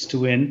favourites to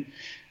win.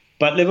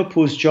 But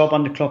Liverpool's job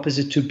under Klopp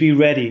is to be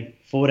ready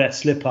for that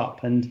slip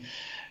up. And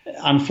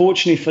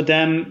unfortunately for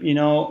them,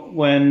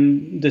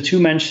 when the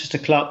two Manchester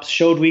clubs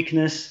showed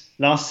weakness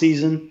last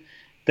season,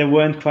 they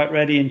weren't quite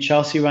ready, and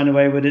Chelsea ran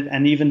away with it.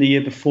 And even the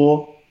year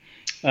before,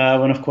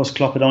 when of course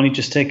Klopp had only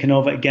just taken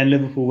over, again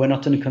Liverpool were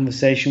not in the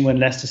conversation when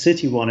Leicester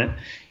City won it.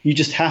 You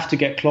just have to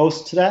get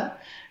close to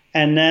that,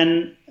 and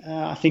then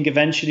I think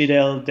eventually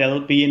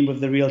they'll be in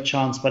with the real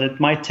chance. But it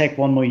might take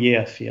one more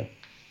year, I feel.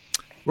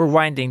 We're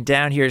winding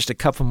down here. Just a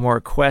couple more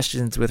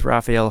questions with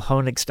Raphael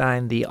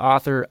Honigstein, the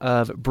author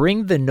of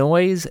Bring the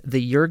Noise,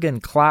 the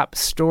Jurgen Klopp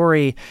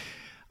Story.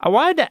 I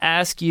wanted to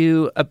ask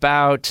you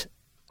about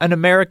an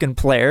American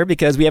player,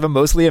 because we have a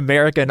mostly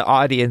American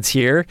audience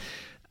here.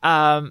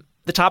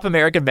 The top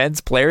American men's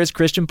player is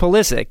Christian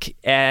Pulisic,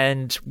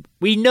 and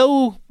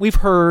we've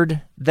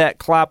heard that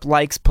Klopp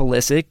likes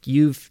Pulisic.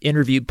 You've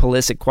interviewed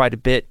Pulisic quite a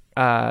bit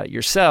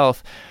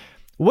yourself.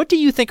 What do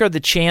you think are the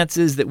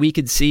chances that we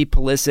could see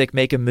Pulisic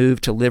make a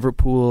move to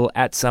Liverpool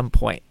at some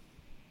point?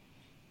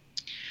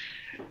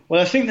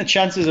 Well, I think the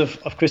chances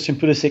of Christian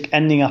Pulisic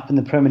ending up in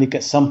the Premier League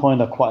at some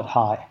point are quite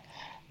high.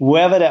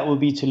 Whether that will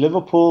be to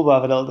Liverpool,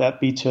 whether that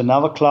be to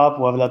another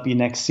club, whether that be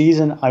next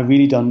season, I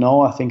really don't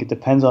know. I think it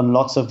depends on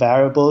lots of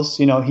variables.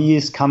 He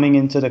is coming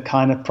into the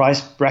kind of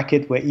price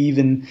bracket where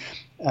even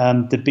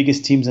the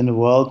biggest teams in the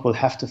world will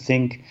have to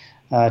think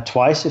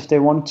twice if they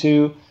want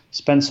to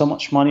spend so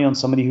much money on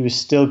somebody who is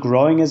still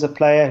growing as a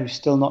player, who's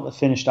still not a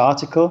finished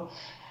article.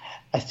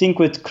 I think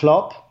with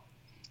Klopp,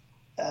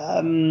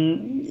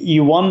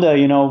 you wonder,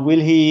 will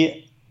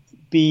he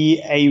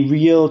be a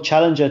real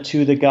challenger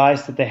to the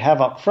guys that they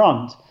have up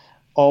front?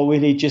 Or will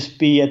he just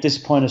be, at this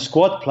point, a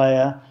squad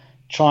player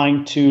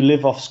trying to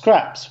live off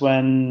scraps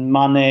when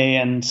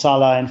Mane and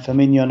Salah and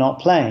Firmino are not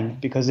playing?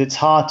 Because it's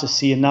hard to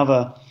see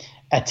another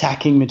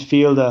attacking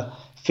midfielder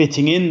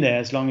fitting in there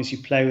as long as you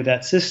play with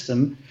that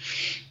system.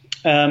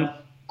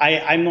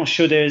 I'm not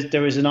sure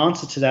there is an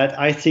answer to that.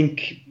 I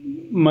think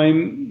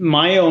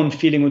my own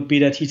feeling would be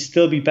that he'd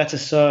still be better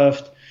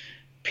served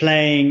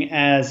playing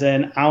as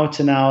an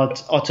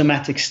out-and-out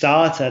automatic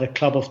starter at a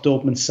club of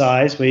Dortmund's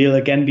size, where he'll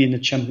again be in the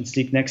Champions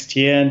League next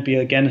year and be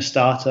again a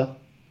starter,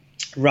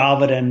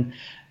 rather than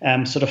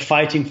sort of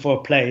fighting for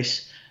a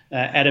place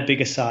at a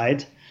bigger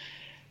side.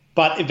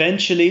 But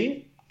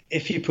eventually,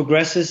 if he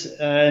progresses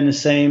in the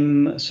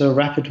same sort of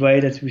rapid way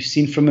that we've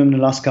seen from him in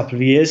the last couple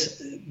of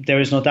years, there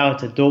is no doubt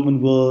that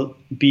Dortmund will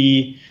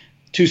be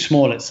too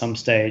small at some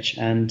stage.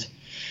 And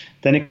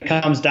then it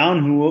comes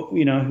down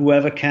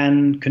whoever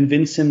can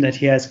convince him that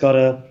he has got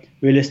a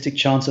realistic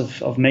chance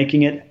of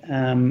making it,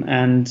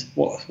 and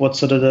what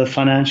sort of the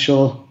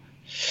financial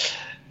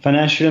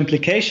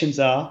implications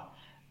are.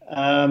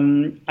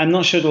 I'm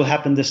not sure it will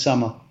happen this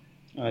summer,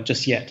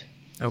 just yet.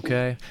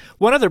 Okay.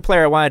 One other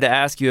player I wanted to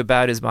ask you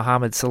about is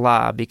Mohamed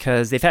Salah,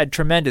 because they've had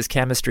tremendous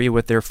chemistry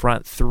with their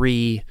front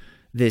three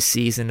this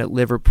season at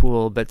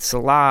Liverpool, but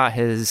Salah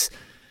has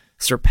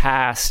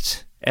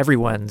surpassed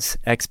everyone's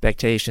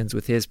expectations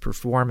with his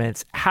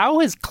performance. How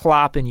has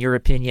Klopp, in your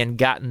opinion,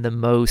 gotten the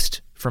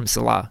most from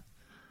Salah?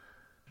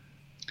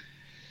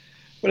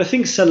 Well, I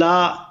think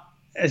Salah,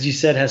 as you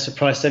said, has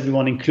surprised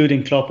everyone,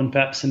 including Klopp and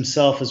perhaps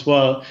himself as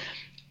well.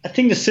 I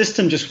think the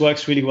system just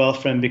works really well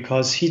for him,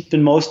 because he's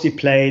been mostly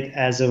played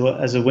as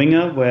a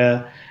winger,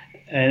 where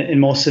in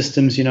most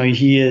systems,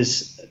 he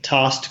is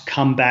tasked to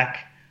come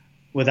back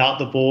without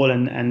the ball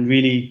and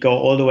really go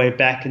all the way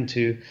back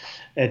into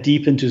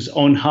deep into his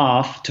own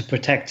half to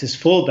protect his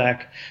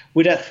fullback.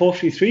 With that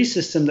 4-3-3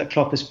 system that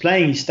Klopp is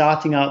playing, he's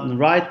starting out on the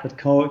right, but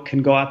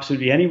can go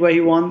absolutely anywhere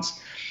he wants.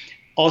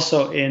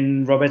 Also,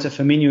 in Roberto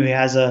Firmino, he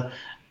has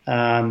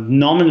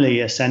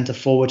nominally a centre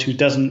forward who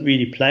doesn't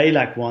really play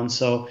like one,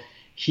 so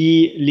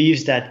he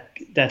leaves that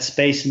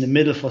space in the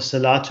middle for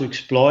Salah to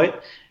exploit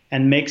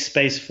and make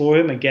space for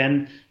him.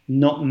 Again,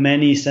 not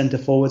many centre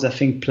forwards, I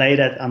think, play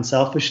that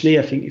unselfishly.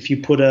 I think if you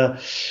put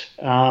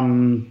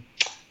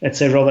let's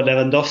say Robert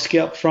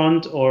Lewandowski up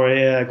front, or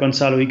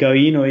Gonzalo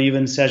Higuain, or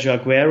even Sergio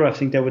Aguero, I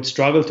think they would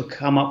struggle to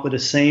come up with the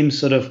same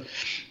sort of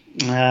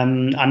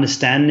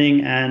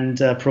understanding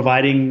and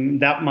providing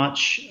that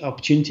much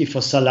opportunity for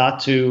Salah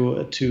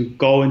to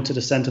go into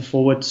the centre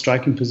forward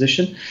striking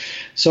position.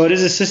 So it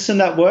is a system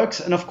that works,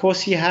 and of course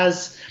he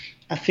has,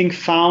 I think,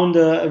 found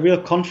a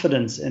real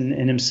confidence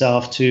in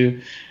himself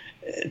to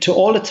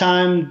all the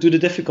time do the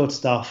difficult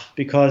stuff,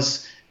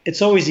 because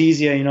it's always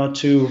easier,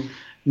 to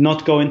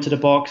not go into the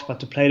box, but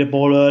to play the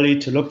ball early,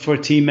 to look for a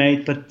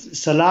teammate. But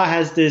Salah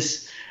has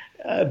this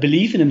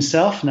belief in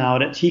himself now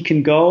that he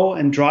can go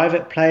and drive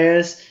at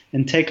players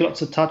and take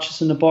lots of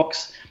touches in the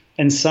box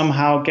and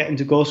somehow get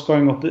into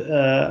goal-scoring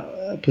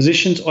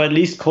positions, or at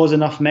least cause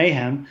enough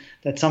mayhem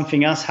that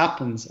something else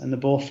happens and the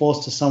ball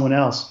falls to someone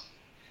else.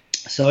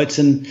 So it's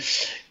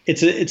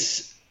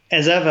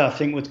as ever, I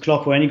think, with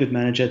Klopp or any good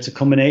manager, it's a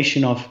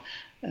combination of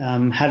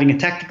having a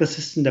tactical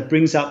system that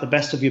brings out the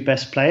best of your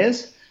best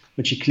players,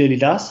 which he clearly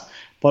does,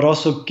 but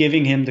also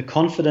giving him the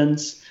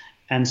confidence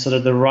and sort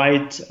of the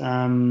right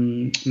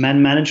man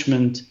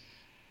management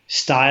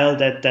style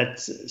that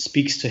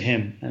speaks to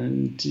him.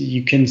 And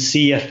you can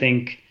see, I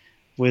think,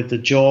 with the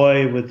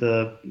joy, with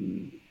the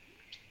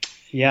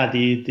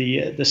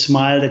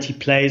smile that he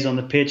plays on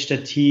the pitch,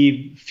 that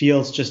he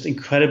feels just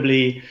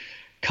incredibly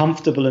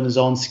comfortable in his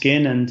own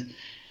skin. And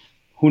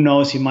who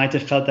knows, he might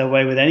have felt that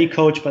way with any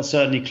coach, but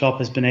certainly Klopp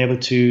has been able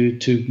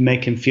to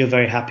make him feel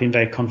very happy and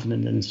very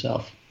confident in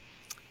himself.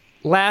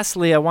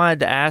 Lastly, I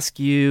wanted to ask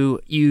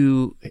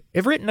you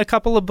have written a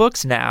couple of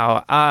books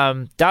now.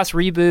 Das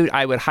Reboot,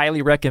 I would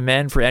highly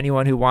recommend for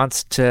anyone who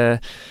wants to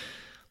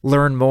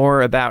learn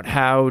more about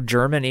how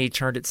Germany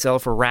turned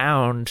itself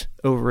around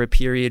over a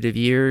period of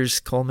years,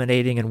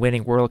 culminating in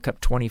winning World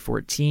Cup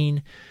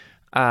 2014.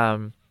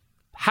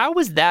 How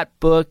was that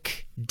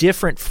book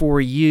different for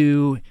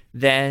you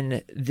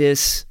than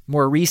this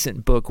more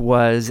recent book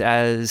was?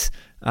 As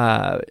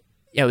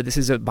this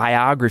is a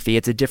biography;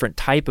 it's a different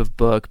type of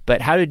book.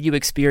 But how did you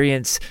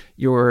experience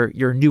your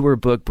newer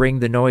book, Bring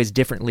the Noise,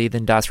 differently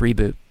than Das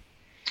Reboot?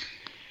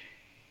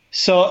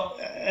 So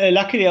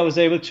luckily, I was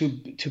able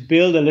to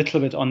build a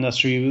little bit on Das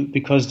Reboot,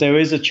 because there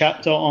is a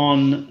chapter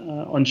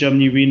on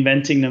Germany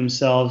reinventing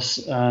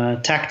themselves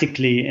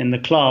tactically in the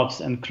clubs,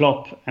 and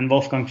Klopp and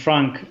Wolfgang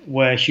Frank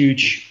were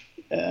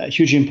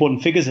hugely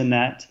important figures in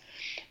that.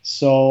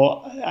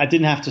 So I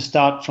didn't have to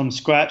start from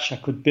scratch. I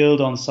could build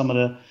on some of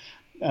the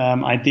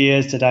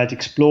ideas that I'd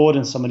explored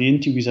and some of the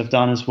interviews I've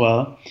done as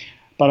well.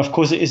 But of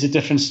course, it is a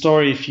different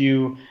story if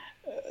you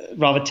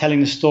rather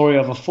telling the story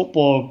of a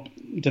football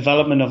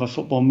development, of a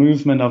football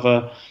movement, of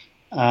a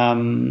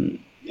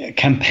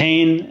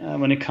campaign.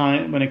 When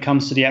it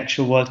comes to the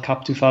actual World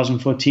Cup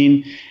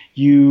 2014,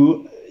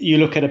 you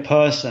look at a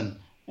person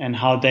and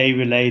how they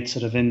relate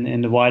sort of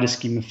in the wider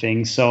scheme of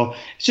things. So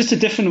it's just a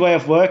different way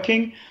of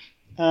working.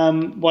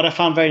 What I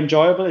found very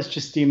enjoyable is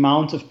just the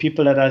amount of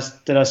people that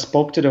I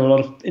spoke to. There were a lot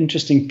of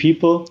interesting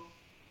people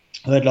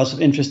who had lots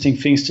of interesting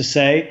things to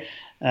say.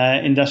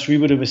 In Das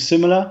Reboot, it was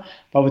similar,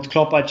 but with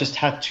Klopp, I just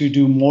had to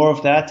do more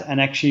of that.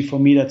 And actually, for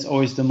me, that's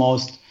always the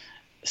most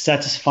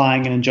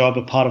satisfying and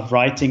enjoyable part of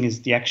writing,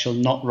 is the actual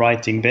not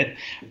writing bit,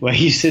 where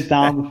you sit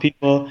down with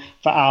people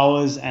for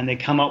hours and they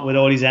come up with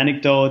all these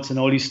anecdotes and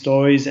all these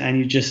stories, and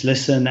you just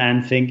listen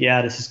and think,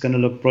 yeah, this is going to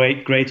look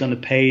great on the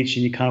page,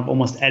 and you're kind of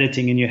almost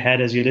editing in your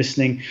head as you're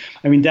listening.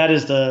 I mean, that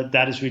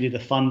is really the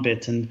fun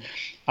bit. And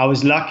I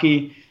was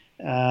lucky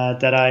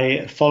that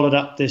I followed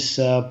up this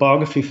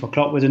biography for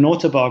Klopp with an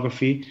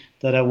autobiography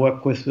that I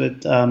worked with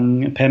Per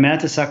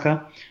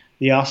Mertesacker,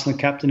 the Arsenal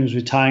captain who's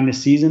retiring this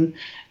season.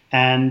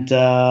 And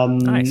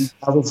nice.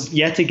 That was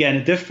yet again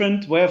a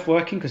different way of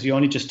working, because you're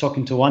only just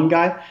talking to one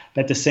guy.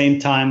 But at the same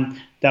time,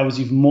 that was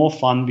even more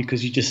fun,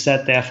 because you just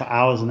sat there for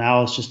hours and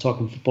hours just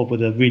talking football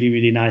with a really,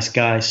 really nice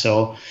guy.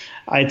 So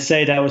I'd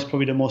say that was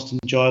probably the most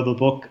enjoyable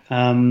book.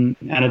 And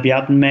it'll be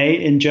out in May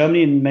in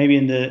Germany, and maybe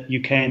in the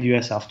UK and the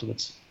US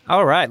afterwards.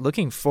 All right,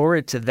 looking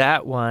forward to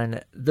that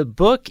one. The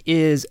book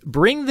is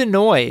Bring the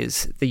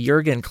Noise, the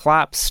Jurgen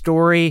Klopp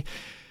story.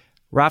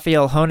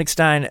 Raphael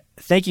Honigstein,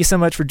 thank you so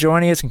much for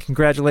joining us, and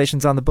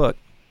congratulations on the book.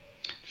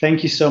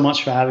 Thank you so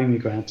much for having me,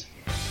 Grant.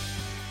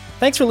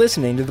 Thanks for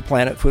listening to the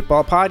Planet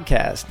Football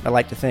Podcast. I'd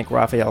like to thank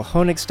Raphael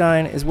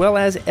Honigstein, as well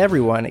as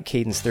everyone at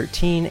Cadence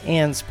 13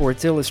 and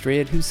Sports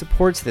Illustrated who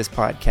supports this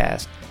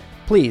podcast.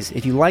 Please,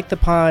 if you like the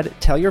pod,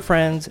 tell your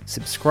friends,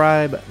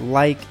 subscribe,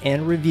 like,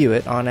 and review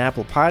it on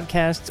Apple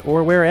Podcasts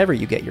or wherever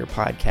you get your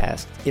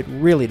podcasts. It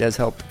really does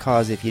help the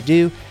cause if you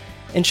do.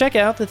 And check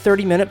out the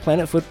 30-minute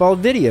Planet Football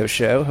video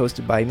show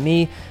hosted by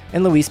me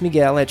and Luis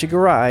Miguel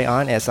Echegaray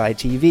on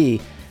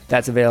SITV.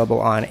 That's available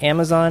on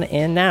Amazon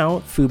and now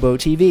Fubo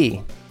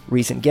TV.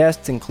 Recent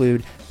guests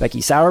include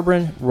Becky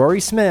Sauerbrunn, Rory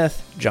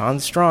Smith,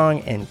 John Strong,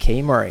 and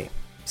Kay Murray.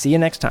 See you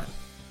next time.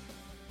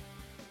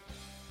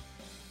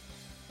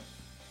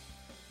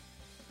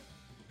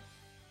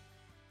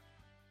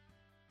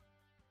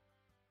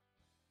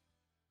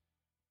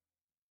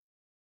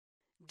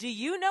 Do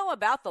you know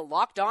about the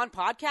Locked On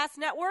Podcast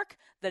Network,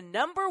 the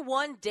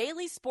 #1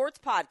 daily sports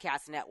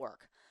podcast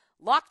network?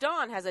 Locked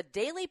On has a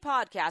daily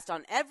podcast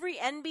on every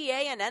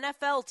NBA and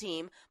NFL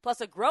team,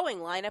 plus a growing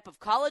lineup of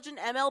college and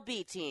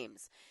MLB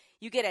teams.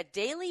 You get a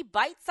daily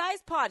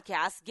bite-sized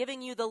podcast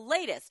giving you the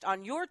latest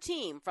on your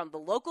team from the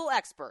local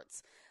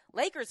experts.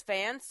 Lakers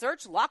fans,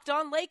 search Locked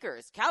On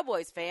Lakers.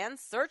 Cowboys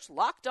fans, search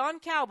Locked On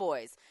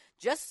Cowboys.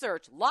 Just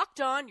search Locked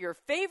On your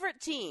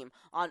favorite team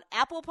on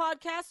Apple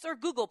Podcasts or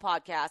Google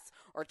Podcasts,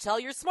 or tell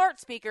your smart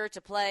speaker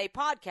to play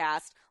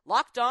podcast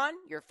Locked On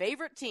your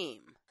favorite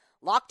team.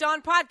 Locked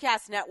On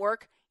Podcast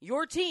Network,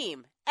 your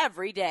team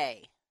every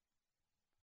day.